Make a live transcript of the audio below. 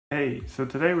Hey, so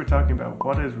today we're talking about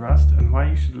what is Rust and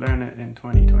why you should learn it in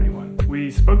 2021. We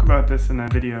spoke about this in a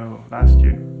video last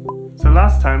year. So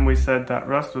last time we said that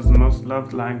Rust was the most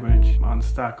loved language on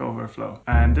Stack Overflow,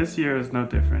 and this year is no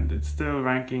different. It's still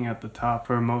ranking at the top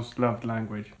for most loved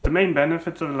language. The main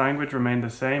benefits of the language remain the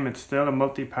same. It's still a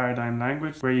multi-paradigm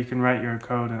language where you can write your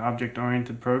code in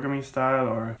object-oriented programming style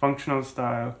or functional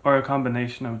style or a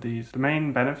combination of these. The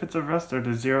main benefits of Rust are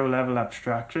the zero-level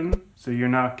abstraction, so you're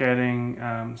not getting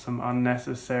some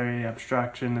unnecessary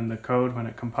abstraction in the code when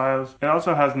it compiles. It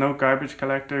also has no garbage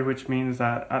collector, which means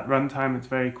that at runtime it's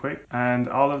very quick, and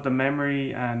all of the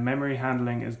memory and memory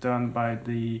handling is done by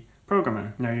the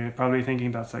programmer. Now you're probably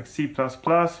thinking that's like C++,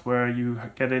 where you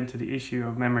get into the issue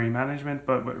of memory management,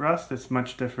 but with Rust it's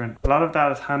much different. A lot of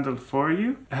that is handled for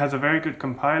you. It has a very good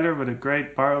compiler with a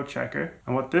great borrow checker,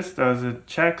 and what this does, it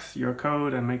checks your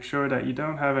code and makes sure that you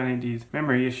don't have any of these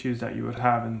memory issues that you would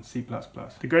have in C++.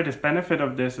 The greatest benefit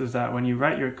of this is that when you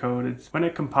write your code, when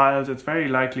it compiles, it's very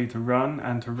likely to run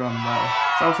and to run well.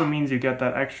 It also means you get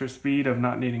that extra speed of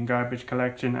not needing garbage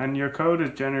collection, and your code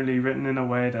is generally written in a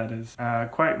way that is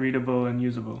quite readable and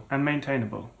usable and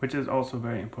maintainable, which is also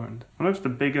very important. One of the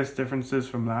biggest differences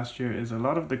from last year is a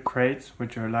lot of the crates,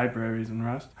 which are libraries in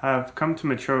Rust, have come to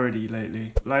maturity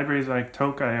lately. Libraries like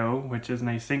Tok.io, which is an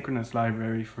asynchronous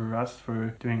library for Rust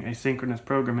for doing asynchronous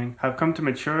programming, have come to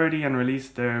maturity and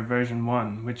released their version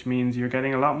 1, which means you're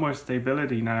getting a lot more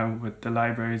stability now with the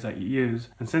libraries that you use.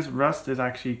 And since Rust is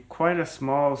actually quite a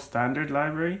small standard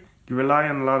library, you rely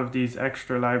on a lot of these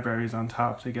extra libraries on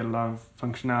top to get a lot of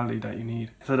functionality that you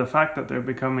need. So the fact that they're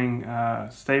becoming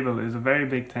stable is a very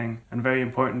big thing and very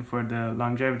important for the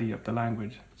longevity of the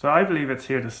language. So I believe it's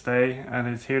here to stay and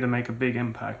it's here to make a big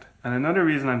impact. And another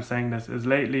reason I'm saying this is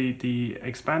lately the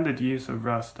expanded use of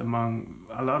Rust among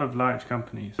a lot of large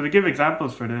companies. So to give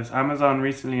examples for this, Amazon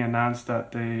recently announced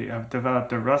that they have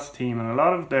developed a Rust team, and a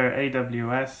lot of their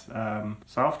AWS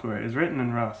software is written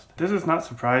in Rust. This is not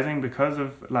surprising because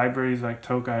of libraries like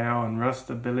Tok.io and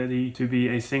Rust's ability to be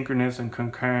asynchronous and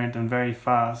concurrent and very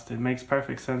fast. It makes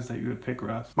perfect sense that you would pick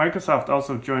Rust. Microsoft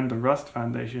also joined the Rust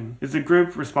Foundation. It's a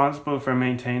group responsible for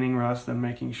maintaining Rust and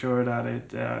making sure that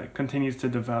it continues to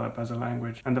develop as a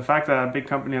language. And the fact that a big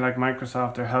company like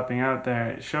Microsoft are helping out there,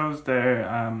 it shows their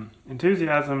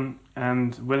enthusiasm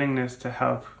and willingness to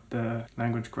help the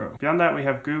language grow. Beyond that, we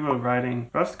have Google writing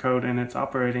Rust code in its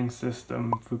operating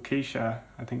system, Fuchsia,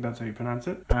 I think that's how you pronounce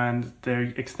it, and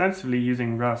they're extensively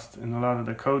using Rust in a lot of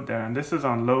the code there, and this is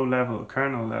on low level,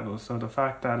 kernel level, so the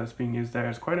fact that it's being used there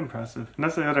is quite impressive. And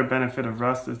that's the other benefit of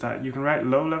Rust, is that you can write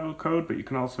low level code, but you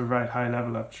can also write high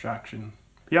level abstraction.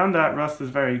 Beyond that, Rust is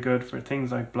very good for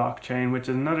things like blockchain, which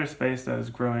is another space that is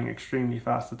growing extremely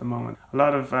fast at the moment. A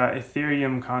lot of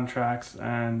Ethereum contracts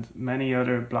and many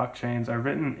other blockchains are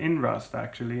written in Rust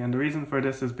actually, and the reason for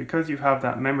this is because you have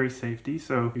that memory safety,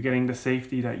 so you're getting the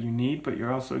safety that you need, but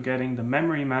you're also getting the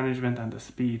memory management and the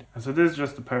speed. And so this is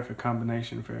just the perfect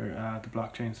combination for the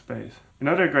blockchain space. In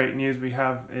other great news, we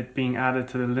have it being added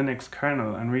to the Linux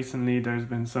kernel, and recently there's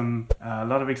been a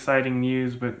lot of exciting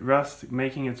news with Rust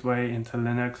making its way into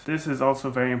Linux. This is also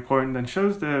very important and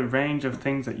shows the range of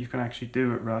things that you can actually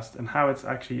do with Rust and how it's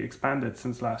actually expanded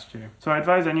since last year. So I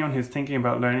advise anyone who's thinking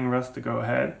about learning Rust to go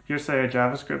ahead. If you're, say, a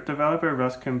JavaScript developer,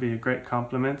 Rust can be a great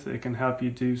complement. It can help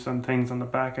you do some things on the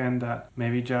back end that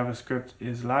maybe JavaScript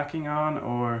is lacking on,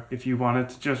 or if you wanted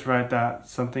to just write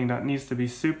something that needs to be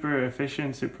super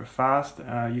efficient, super fast,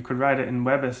 you could write it in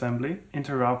WebAssembly,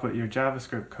 interop with your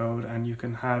JavaScript code, and you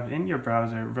can have in your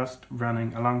browser Rust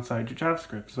running alongside your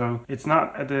JavaScript. So it's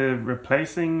not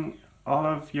replacing all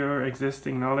of your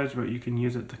existing knowledge, but you can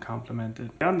use it to complement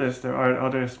it. Beyond this, there are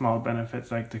other small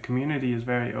benefits, like the community is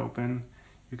very open.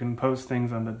 You can post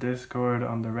things on the Discord,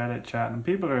 on the Reddit chat, and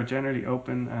people are generally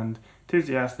open and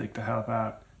enthusiastic to help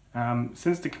out.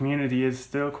 Since the community is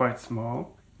still quite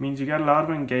small, means you get a lot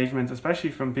of engagement, especially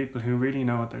from people who really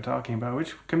know what they're talking about,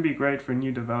 which can be great for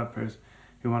new developers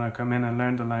who want to come in and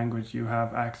learn the language. You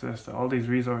have access to all these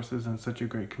resources and such a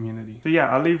great community. So yeah,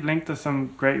 I'll leave link to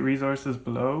some great resources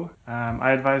below.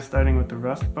 I advise starting with the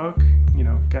Rust book.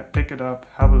 Pick it up,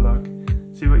 have a look,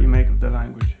 see what you make of the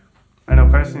language. I know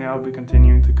personally I'll be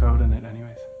continuing to code in it anyway.